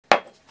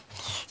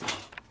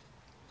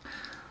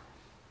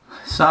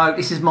So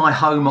this is my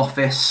home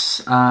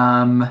office.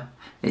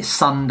 It's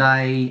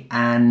Sunday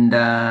and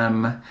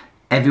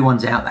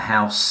everyone's out the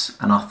house,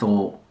 and I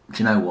thought,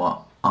 do you know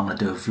what? I'm going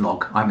to do a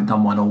vlog. I haven't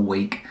done one all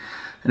week.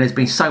 And there's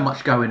been so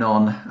much going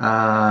on.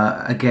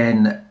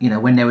 Again, you know,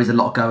 when there is a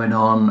lot going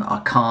on,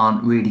 I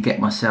can't really get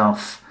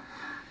myself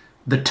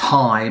the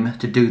time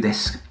to do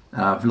this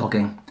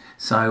vlogging.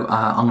 So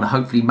I'm going to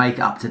hopefully make it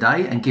up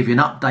today and give you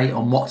an update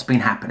on what's been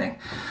happening.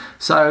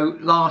 So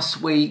last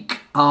week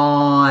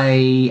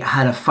I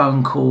had a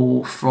phone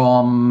call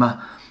from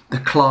the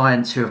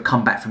clients who have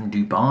come back from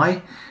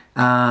Dubai.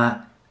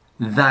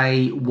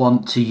 They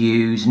want to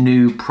use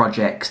new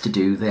projects to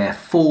do their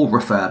full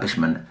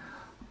refurbishment.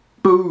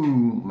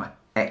 Boom!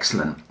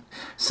 Excellent.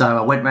 So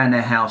I went round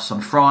their house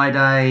on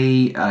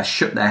Friday,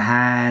 shook their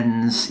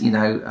hands, you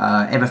know,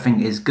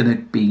 everything is going to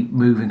be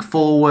moving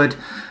forward.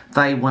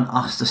 They want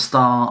us to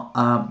start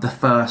the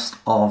 1st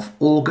of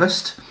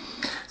August.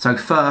 So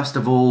first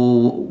of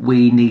all,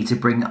 we need to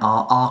bring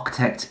our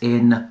architect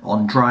in,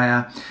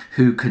 Andrea,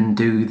 who can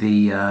do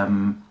the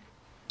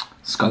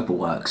scope of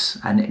works,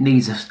 and it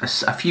needs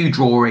a few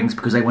drawings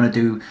because they want to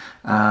do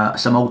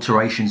some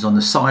alterations on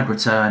the side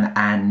return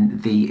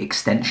and the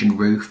extension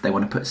roof. They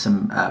want to put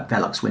some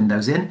Velux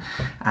windows in,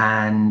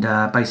 and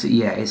basically,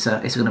 yeah, it's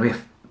going to be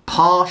a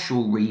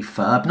partial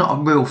refurb, not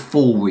a real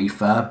full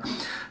refurb,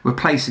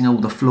 replacing all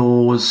the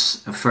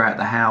floors throughout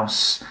the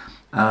house,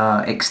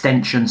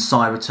 extension,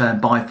 side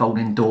return,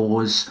 bifolding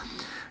doors,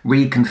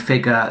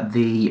 reconfigure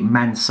the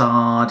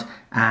mansard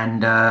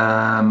and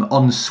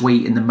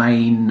ensuite in the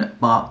main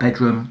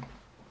bedroom.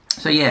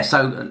 So yeah,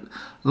 so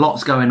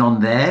lots going on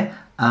there,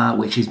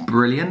 which is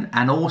brilliant.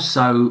 And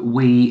also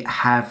we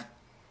have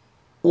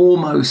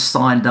almost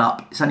signed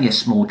up, it's only a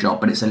small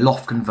job, but it's a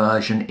loft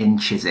conversion in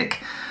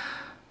Chiswick.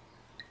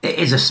 It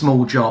is a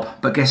small job,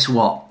 but guess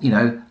what, you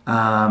know,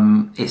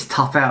 it's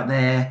tough out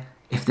there.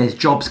 If there's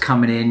jobs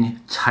coming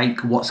in,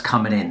 take what's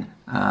coming in.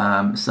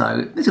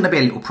 So there's going to be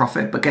a little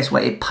profit, but guess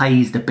what? It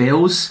pays the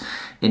bills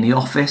in the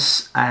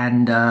office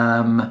and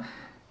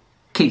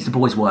keeps the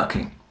boys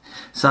working.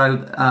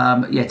 So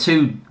yeah,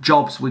 2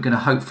 jobs we're going to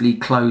hopefully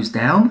close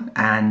down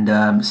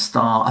and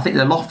start. I think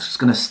the loft's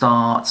going to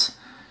start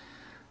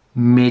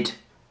mid-June.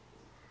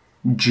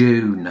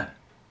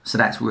 So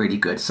that's really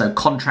good. So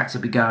contracts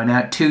will be going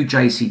out. 2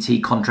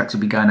 JCT contracts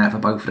will be going out for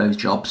both of those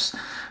jobs,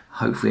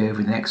 hopefully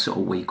over the next sort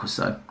of week or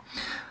so.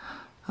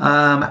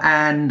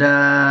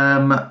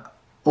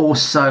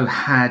 Also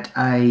had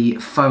a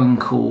phone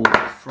call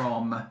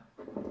from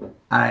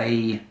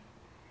a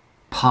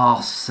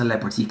past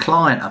celebrity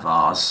client of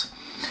ours.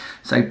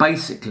 So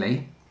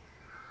basically,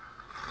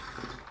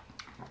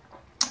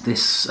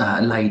 this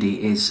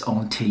lady is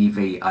on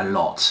TV a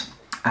lot,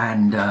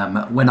 and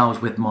when I was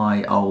with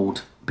my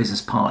old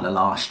business partner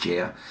last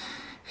year,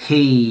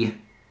 he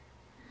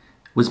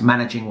was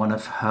managing one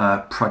of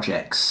her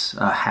projects,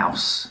 a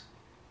house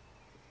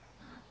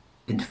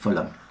in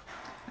Fulham,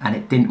 and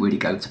it didn't really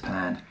go to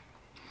plan,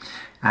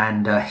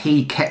 and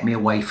he kept me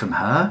away from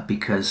her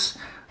because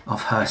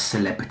of her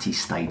celebrity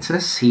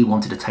status. He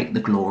wanted to take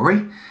the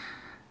glory,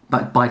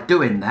 but by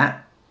doing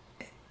that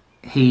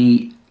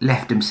he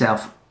left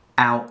himself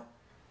out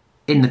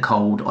in the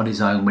cold on his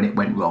own when it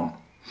went wrong.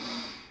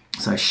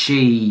 So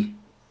she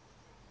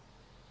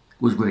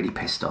was really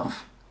pissed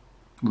off,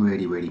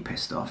 really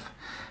pissed off,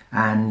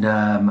 and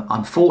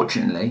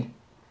unfortunately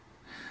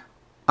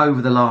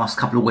over the last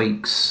couple of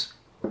weeks,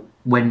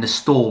 when the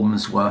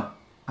storms were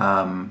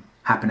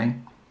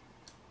happening,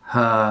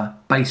 her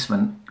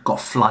basement got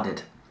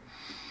flooded.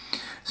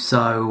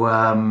 So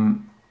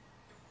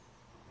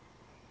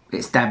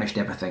it's damaged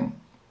everything.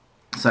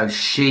 So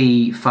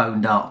she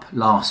phoned up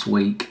last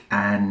week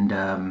and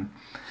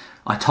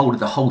I told her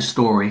the whole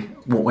story,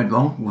 what went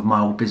wrong with my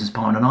old business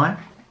partner and I.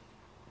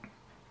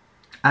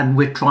 And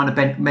we're trying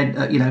to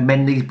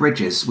mend these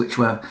bridges, which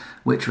were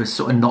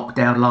sort of knocked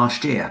down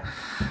last year.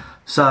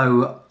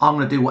 So I'm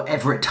going to do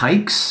whatever it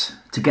takes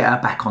to get her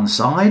back on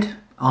side.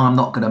 I'm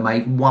not going to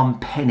make 1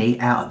 penny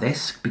out of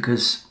this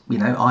because, you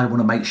know, I want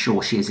to make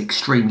sure she is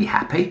extremely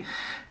happy.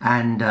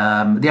 And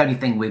the only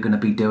thing we're going to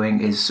be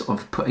doing is sort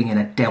of putting in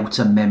a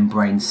Delta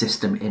membrane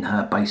system in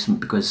her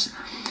basement because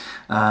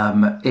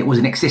it was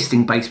an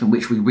existing basement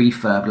which we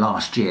refurbed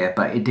last year,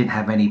 but it didn't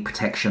have any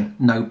protection.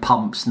 No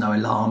pumps, no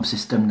alarm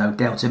system, no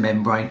Delta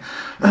membrane.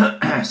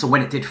 So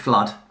when it did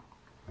flood,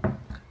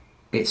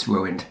 it's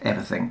ruined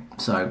everything.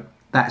 So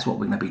that's what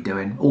we're going to be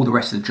doing. All the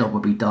rest of the job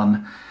will be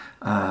done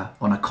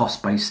on a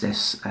cost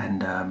basis,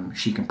 and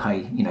she can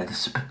pay, you know,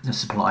 the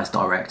suppliers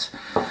direct.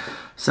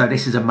 So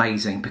this is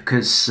amazing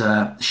because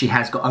she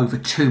has got over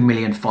 2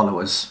 million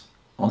followers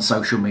on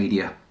social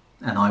media,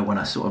 and I want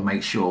to sort of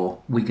make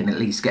sure we can at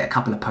least get a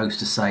couple of posts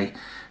to say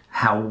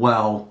how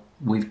well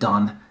we've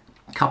done,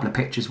 a couple of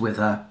pictures with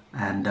her,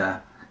 and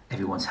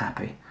everyone's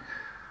happy.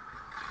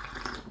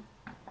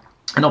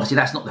 And obviously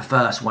that's not the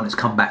first one that's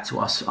come back to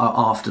us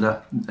after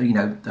the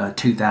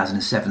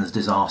 2007's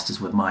disasters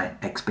with my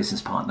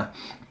ex-business partner.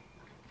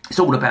 It's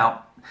all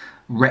about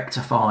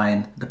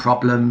rectifying the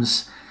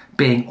problems,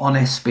 being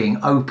honest, being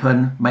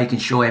open, making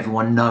sure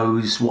everyone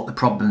knows what the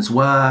problems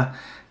were,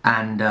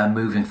 and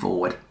moving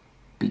forward.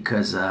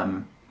 Because,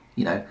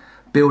 you know,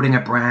 building a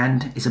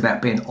brand is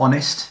about being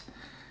honest,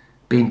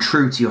 being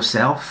true to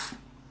yourself,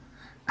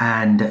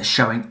 and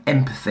showing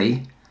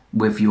empathy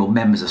with your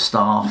members of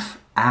staff,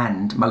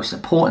 and most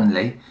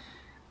importantly,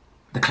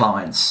 the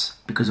clients.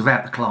 Because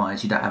without the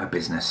clients, you don't have a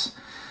business.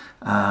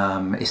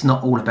 It's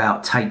not all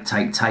about take,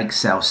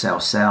 sell, sell,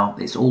 sell.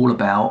 It's all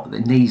about,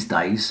 in these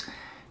days,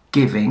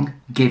 giving,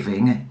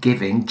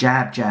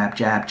 jab, jab,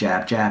 jab, jab,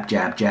 jab,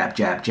 jab, jab,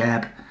 jab,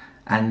 jab,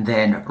 and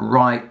then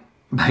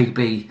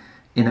maybe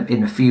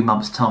in a few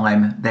months'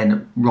 time,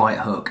 then right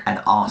hook and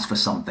ask for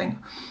something,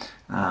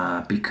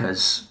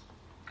 because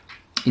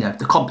you know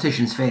the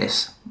competition's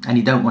fierce, and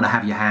you don't want to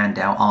have your hand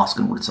out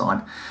asking all the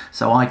time.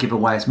 So I give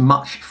away as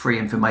much free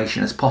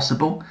information as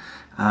possible,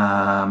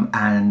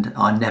 and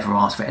I never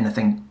ask for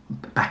anything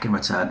back in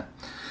return.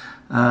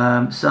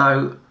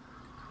 So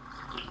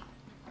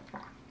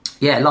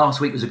yeah, last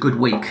week was a good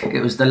week.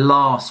 It was the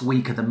last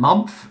week of the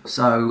month,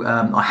 so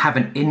I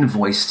haven't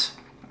invoiced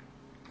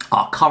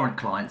our current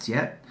clients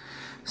yet.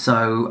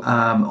 So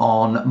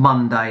on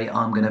Monday,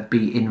 I'm going to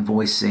be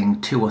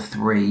invoicing 2 or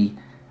 3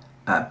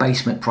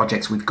 basement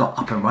projects we've got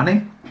up and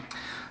running.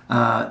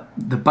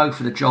 Both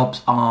of the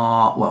jobs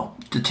are, well,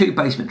 the 2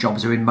 basement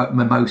jobs are in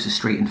Mimosa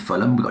Street in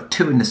Fulham. We've got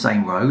 2 in the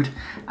same road,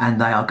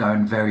 and they are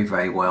going very,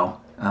 very well.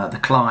 The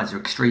clients are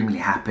extremely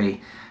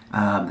happy.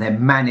 They're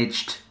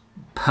managed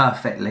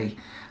perfectly.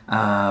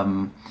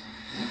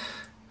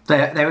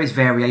 There is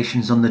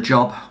variations on the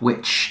job,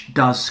 which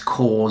does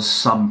cause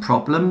some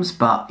problems,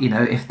 but you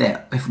know, if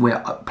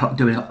we're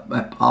doing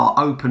our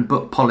open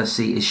book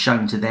policy is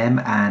shown to them,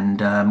 and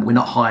we're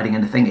not hiding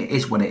anything, it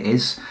is what it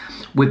is.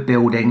 With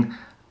building,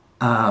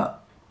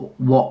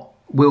 what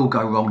will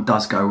go wrong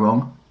does go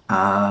wrong,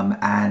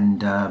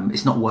 and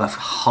it's not worth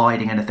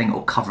hiding anything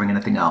or covering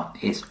anything up.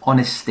 It's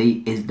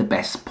honesty is the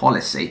best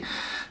policy.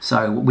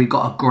 So we've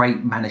got a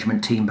great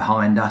management team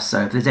behind us,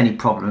 so if there's any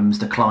problems,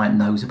 the client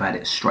knows about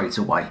it straight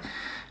away,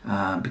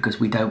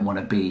 because we don't want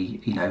to be,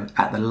 you know,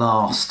 at the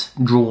last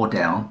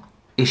drawdown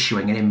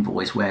issuing an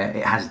invoice where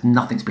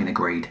nothing's been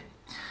agreed.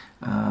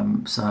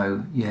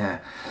 So yeah,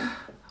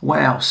 what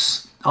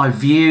else? I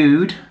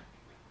viewed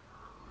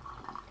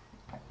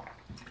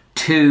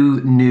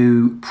 2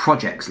 new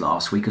projects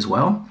last week as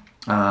well.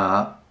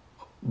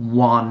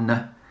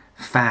 One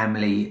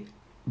family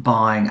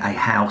buying a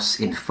house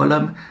in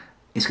Fulham.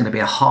 It's going to be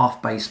a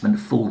half basement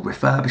full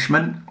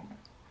refurbishment.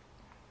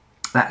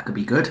 That could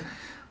be good.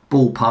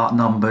 Ballpark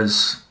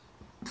numbers,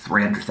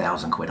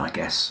 300,000 quid, I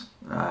guess.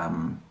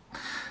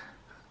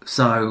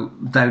 So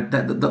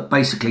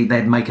basically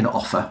they'd make an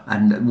offer,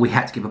 and we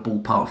had to give a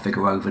ballpark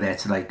figure over there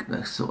to they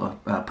sort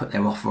of put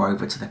their offer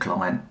over to the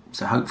client.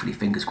 So hopefully,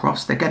 fingers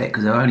crossed, they get it,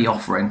 because they're only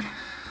offering,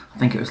 I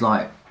think it was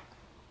like,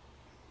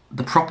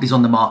 the property's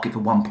on the market for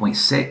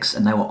 1.6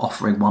 and they were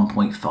offering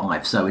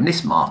 1.5. So in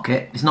this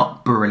market, it's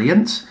not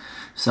brilliant.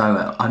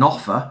 So an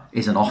offer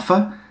is an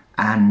offer,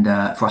 and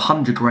for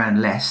 100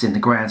 grand less in the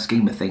grand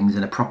scheme of things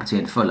in a property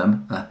in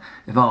Fulham,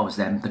 if I was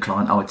them, the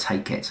client, I would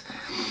take it.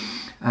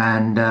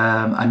 And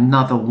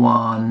another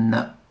one,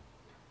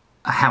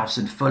 a house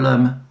in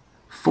Fulham,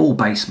 full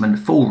basement,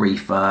 full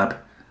refurb,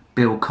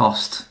 build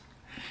cost,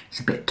 it's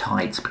a bit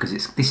tight because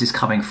this is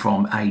coming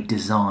from a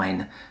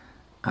design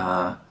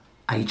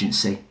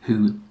agency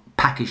who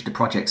package the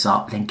projects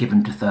up, then give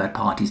them to third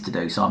parties to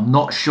do. So I'm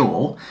not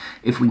sure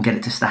if we can get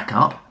it to stack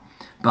up,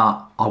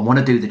 but I want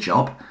to do the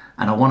job,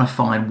 and I want to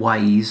find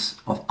ways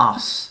of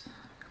us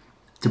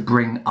to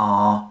bring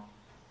our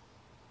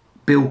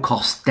build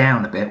costs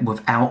down a bit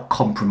without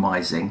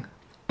compromising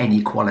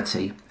any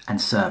quality and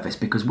service,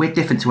 because we're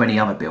different to any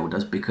other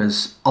builders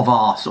because of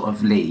our sort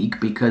of league,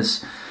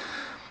 because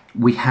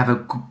we have a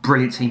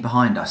brilliant team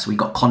behind us. We've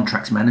got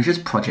contracts managers,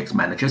 projects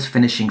managers,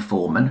 finishing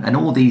foremen, and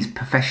all these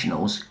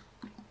professionals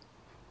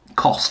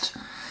cost.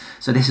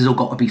 So this has all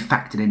got to be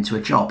factored into a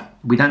job.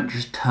 We don't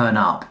just turn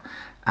up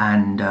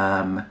and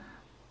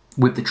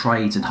with the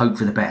trades and hope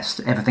for the best.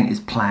 Everything is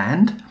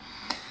planned.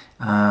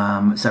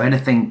 So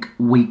anything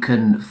we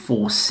can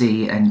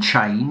foresee and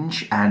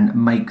change and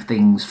make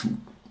things,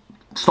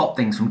 stop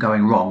things from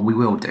going wrong, we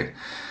will do.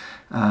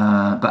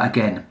 But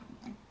again,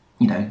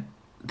 you know,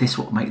 this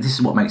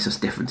is what makes us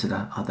different to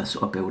the other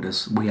sort of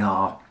builders. We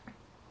are,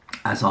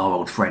 as our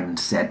old friend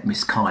said,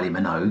 Miss Kylie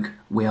Minogue,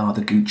 we are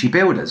the Gucci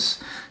builders.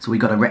 So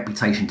we've got a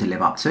reputation to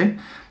live up to,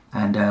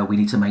 and we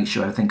need to make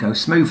sure everything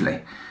goes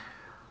smoothly.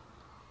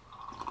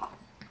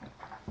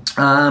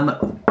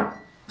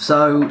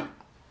 So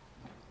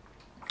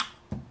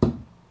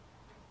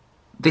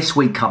this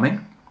week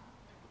coming,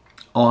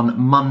 on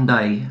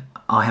Monday,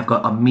 I have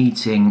got a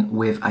meeting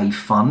with a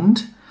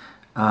fund,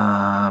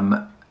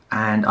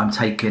 and I'm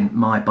taking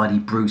my buddy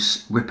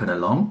Bruce Rippon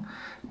along,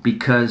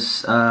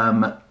 because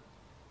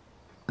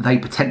they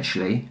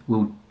potentially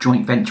will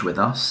joint venture with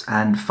us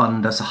and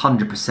fund us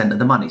 100% of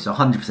the money. So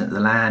 100% of the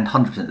land,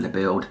 100% of the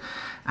build,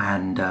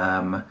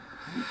 and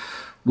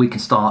we can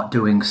start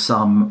doing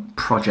some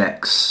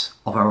projects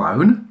of our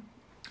own,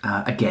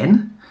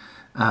 again,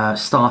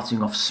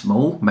 starting off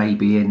small,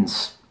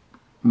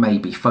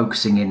 maybe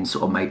focusing in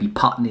sort of maybe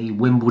Putney,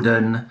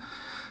 Wimbledon,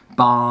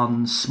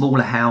 Barnes,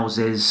 smaller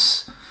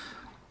houses,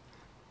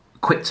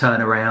 quick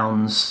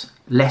turnarounds,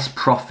 less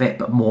profit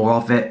but more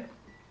of it.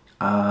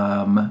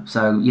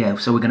 So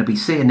we're going to be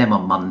seeing them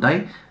on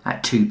Monday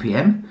at 2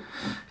 p.m.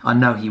 I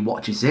know he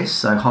watches this,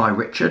 so hi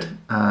Richard.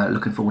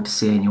 Looking forward to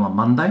seeing you on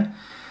Monday.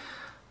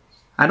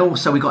 And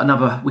also we got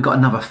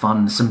another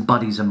fun. Some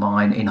buddies of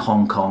mine in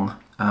Hong Kong,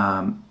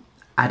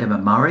 Adam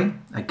and Murray.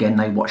 Again,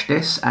 they watch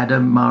this.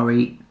 Adam,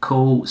 Murray,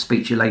 cool.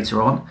 Speak to you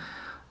later on.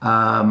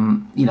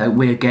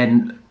 We're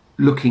again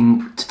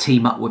looking to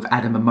team up with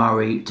Adam and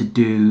Murray to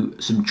do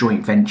some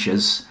joint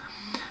ventures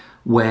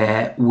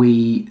where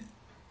we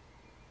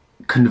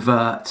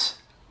convert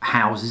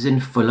houses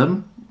in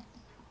Fulham,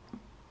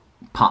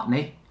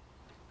 Putney,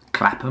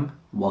 Clapham,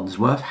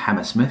 Wandsworth,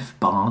 Hammersmith,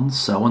 Barnes,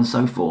 so on and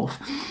so forth,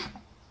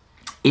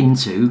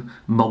 into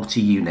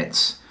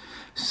multi-units.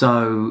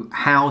 So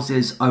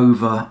houses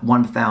over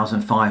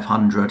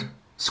 1,500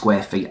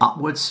 square feet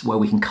upwards, where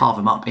we can carve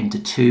them up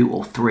into 2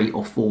 or 3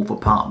 or 4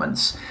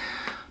 apartments.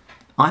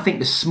 I think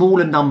the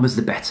smaller numbers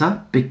the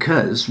better,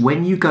 because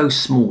when you go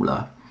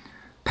smaller,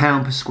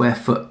 pound per square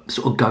foot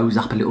sort of goes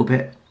up a little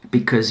bit,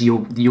 because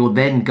you're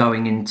then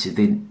going into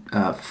the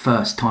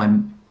first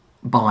time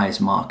buyers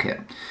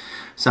market.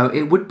 So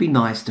it would be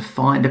nice to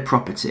find a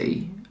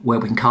property where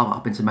we can carve it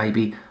up into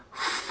maybe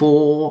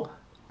 4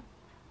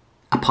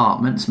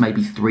 apartments,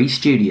 maybe 3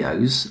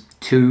 studios,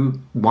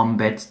 2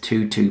 one-bed,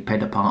 2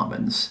 two-bed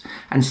apartments,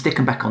 and stick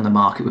them back on the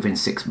market within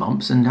 6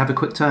 months and have a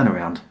quick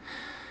turnaround.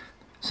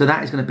 So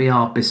that is going to be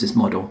our business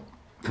model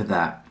for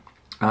that.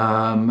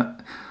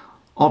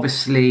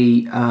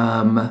 Obviously,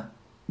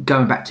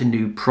 going back to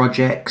new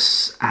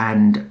projects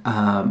and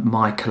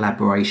my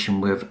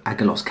collaboration with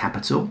Agalos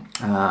Capital,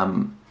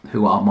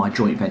 who are my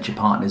joint venture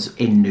partners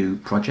in new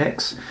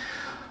projects.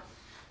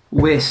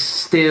 We're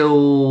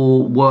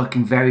still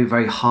working very,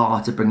 very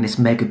hard to bring this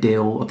mega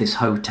deal of this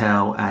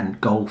hotel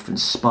and golf and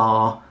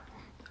spa.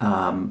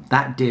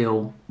 That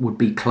deal would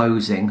be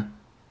closing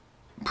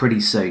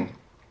pretty soon,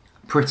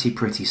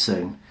 pretty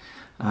soon.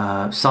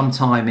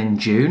 Sometime in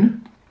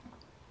June,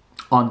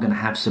 I'm going to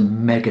have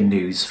some mega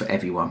news for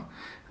everyone.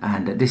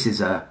 And this is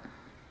a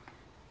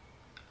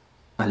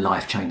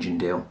life-changing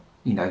deal,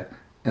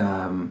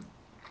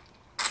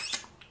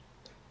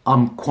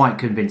 I'm quite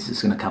convinced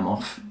it's going to come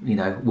off.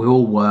 We're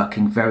all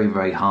working very,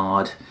 very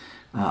hard.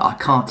 I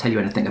can't tell you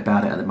anything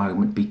about it at the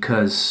moment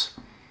because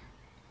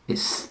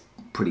it's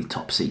pretty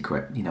top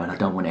secret, and I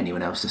don't want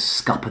anyone else to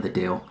scupper the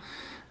deal.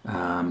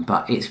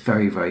 But it's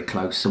very, very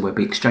close. So we'll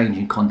be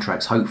exchanging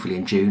contracts hopefully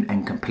in June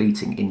and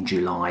completing in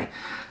July.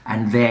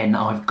 And then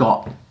I've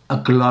got a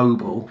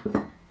global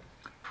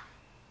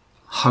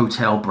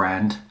hotel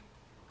brand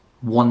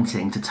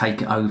wanting to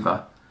take it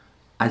over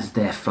as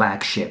their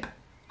flagship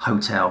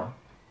hotel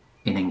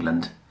in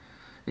England.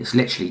 It's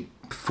literally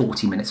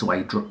 40 minutes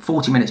away,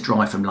 40 minutes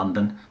drive from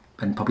London,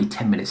 and probably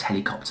 10 minutes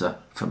helicopter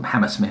from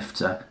Hammersmith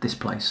to this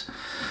place.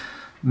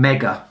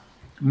 Mega.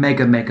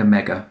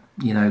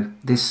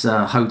 This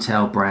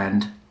hotel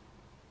brand,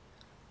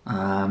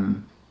 I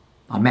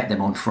met them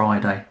on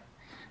Friday,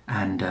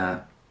 and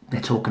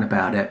they're talking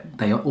about it.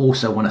 They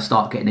also want to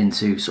start getting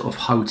into sort of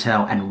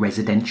hotel and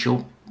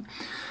residential,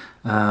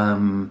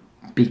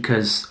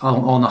 because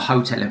on a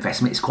hotel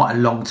investment, it's quite a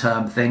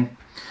long-term thing.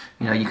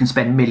 You can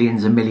spend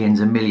millions and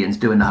millions and millions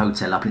doing the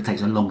hotel up, and it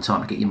takes a long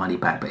time to get your money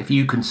back. But if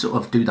you can sort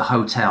of do the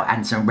hotel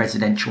and some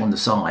residential on the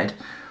side,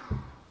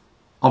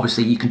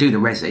 obviously you can do the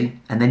resi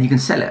and then you can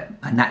sell it,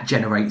 and that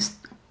generates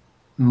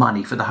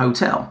money for the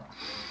hotel.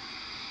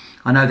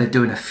 I know they're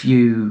doing a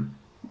few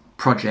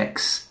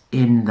projects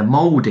in the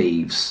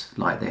Maldives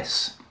like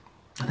this.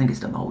 I think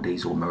it's the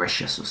Maldives or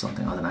Mauritius or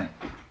something, I don't know.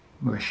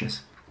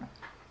 Mauritius.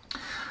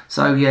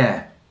 So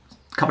yeah,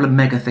 a couple of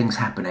mega things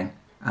happening.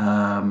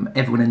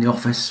 Everyone in the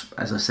office,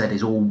 as I said,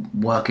 is all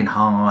working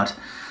hard.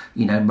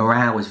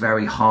 Morale is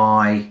very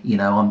high.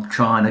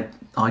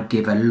 I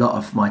give a lot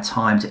of my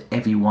time to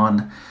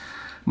everyone,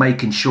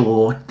 making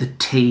sure the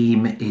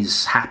team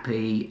is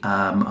happy.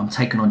 I'm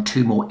taking on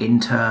 2 more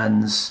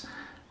interns,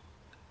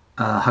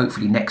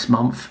 hopefully next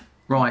month.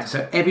 Right,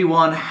 so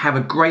everyone have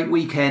a great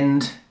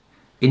weekend.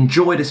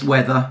 Enjoy this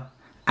weather,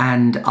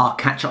 and I'll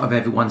catch up with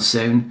everyone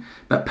soon.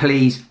 But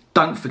please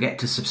don't forget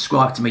to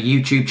subscribe to my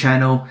YouTube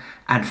channel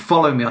and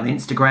follow me on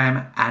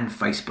Instagram and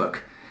Facebook.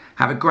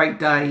 Have a great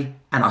day,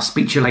 and I'll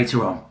speak to you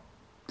later on.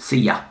 See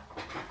ya.